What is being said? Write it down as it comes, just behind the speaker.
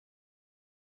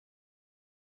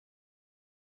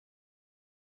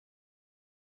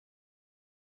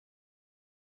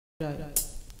Love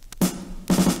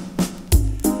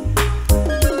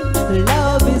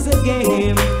is a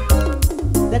game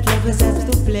that lovers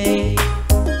have to play.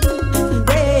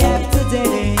 Day after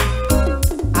day,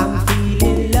 I'm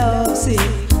feeling lovesick.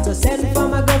 So send for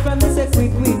my girlfriend, me say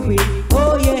quick, quick, quick.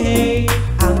 Oh yeah,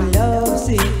 I'm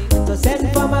lovesick. So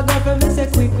send for my girlfriend, me say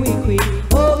quick, quick, quick.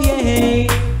 Oh yeah.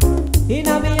 In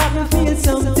a me have me feel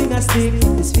something I stick.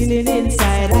 This feeling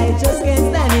inside, I just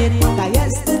can't stand it. Cause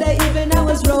yesterday evening I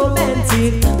was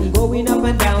romantic, going up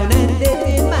and down and they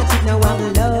didn't match it. Now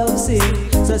I'm lovesick.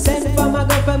 So send for my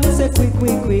girlfriend, me say quick,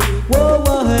 quick, quick. Whoa,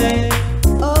 whoa, hey.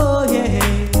 Oh yeah.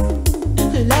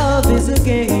 Love is a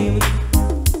game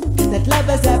that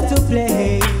lovers have to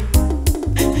play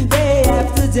day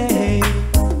after day.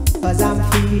 Cause I'm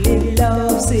feeling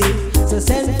lovesick. So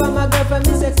send for my girlfriend,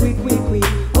 me say quick, quick, quick.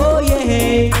 Oh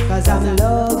yeah, cause I'm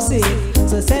lovesick.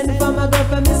 So send for my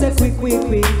girlfriend, me say quick, quick,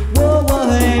 quick. Whoa, whoa,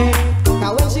 hey.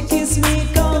 Cause when she kiss me,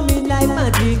 come in like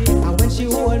magic. And when she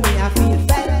hold me, I feel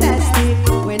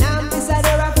fantastic. When I'm beside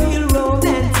her, I feel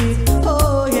romantic.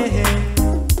 Oh yeah,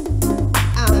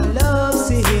 I'm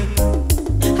lovesick.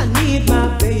 I need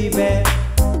my baby,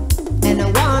 and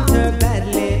I want her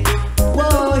badly.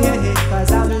 Whoa yeah,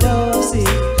 cause I'm lovesick.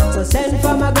 So send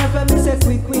for my girlfriend, me say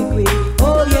quick, quick, quick.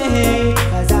 Oh yeah,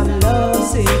 cause I'm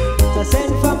lovesick. So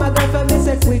send for my girlfriend, me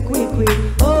say quick, quick, quick.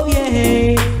 Oh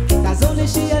yeah, cause only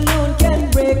she alone can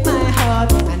break my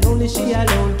heart, and only she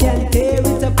alone can tear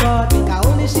it apart. Cause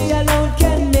only she alone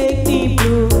can make me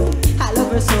blue. I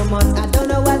love her so much, I don't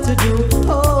know what to do.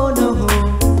 Oh no,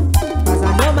 cause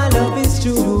I know my love is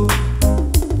true.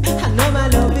 I know my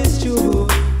love is true.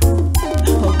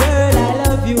 Oh girl, I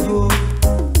love you,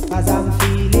 cause I'm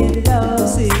feeling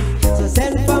lovesick. So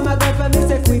send for my girlfriend, me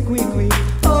say quick, quick, quick.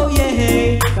 Oh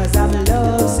yeah, cause I'm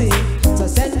lovesick. So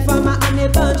send for my honey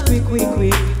bunch, quick, quick,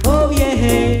 quick. Oh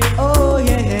yeah, oh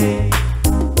yeah,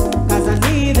 cause I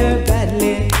need her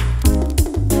badly.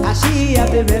 And she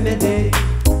have the remedy.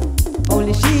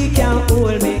 Only she can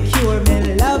hold me, cure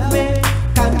me, love me,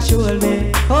 control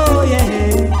me. Oh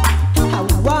yeah, I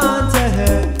want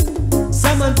her.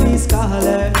 Someone please call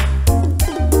her.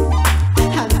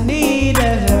 I need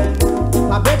her.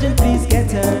 My virgin please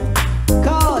get her.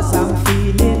 Cause I'm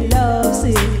feeling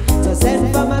lovesick. So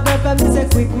send for my girlfriend, me say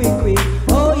quick, quick, quick.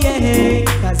 Oh yeah,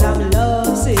 cause I'm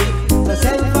lovesick. So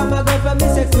send for my girlfriend, me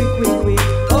say quick, quick, quick.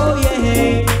 Oh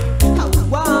yeah, I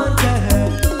want her.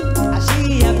 And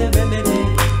she have the remedy.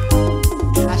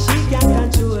 And she can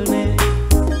control me.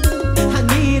 I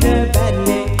need her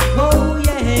badly. Oh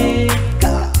yeah,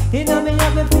 cause you know me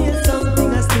have me feel something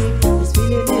I stick. This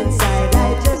feeling inside, I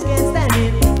just can't stand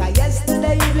it. Cause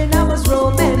yesterday evening I was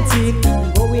romantic,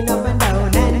 going up and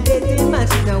down and they didn't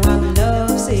match it. Now I'm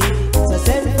lovesick. So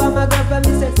send for my girlfriend,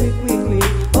 me say quick, quick, quick.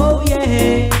 Oh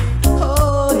yeah,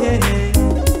 oh yeah,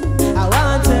 I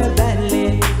want her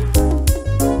badly.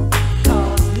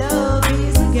 Cause love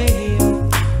is a game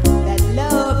that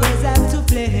lovers have to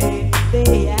play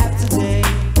day after day.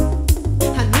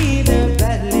 I need her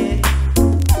badly.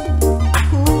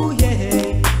 Ooh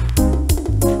yeah,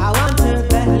 I want her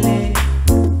badly.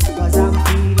 Cause I'm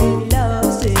feeling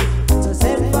lovesick. So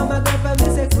send for my girlfriend, me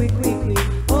say quick, quick, quick.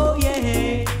 Oh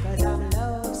yeah, cause I'm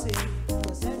lovesick.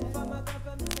 So send for my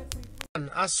girlfriend, me say quick,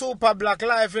 quick. A super black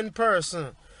live in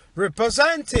person,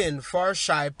 representing for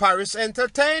Shyparis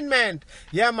Entertainment.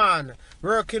 Yeah man,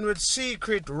 working with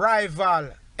Secret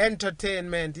Rival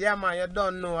Entertainment. Yeah man, you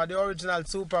don't know the original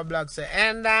super black say,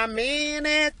 and I mean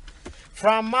it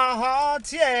from my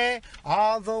heart, yeah.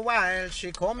 All the while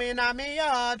she come in at me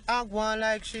yard, I want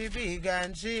like she big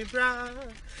and she brown.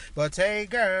 But hey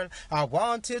girl, I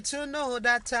want you to know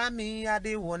that I'm me at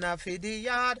the one of the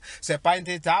yard. Say point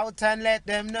it out and let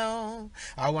them know.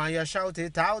 I want you shout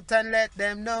it out and let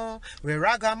them know. We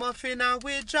ragamuffin and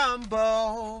we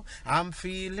jumbo. I'm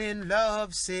feeling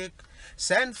lovesick.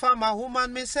 Send for my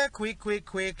woman, me say quick, quick,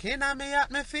 quick. Inna me at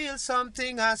me feel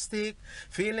something a stick.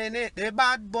 Feeling it, the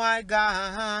bad boy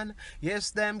gone.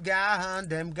 Yes, them gone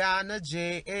a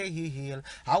jail.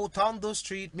 Out on the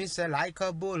street, me say like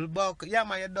a bullbuck. Yeah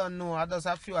man, you don't know, I just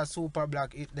a few a super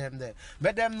black hit them there.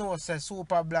 But them know say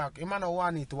super black, him a no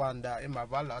want it one day, him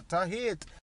have a lot of hit.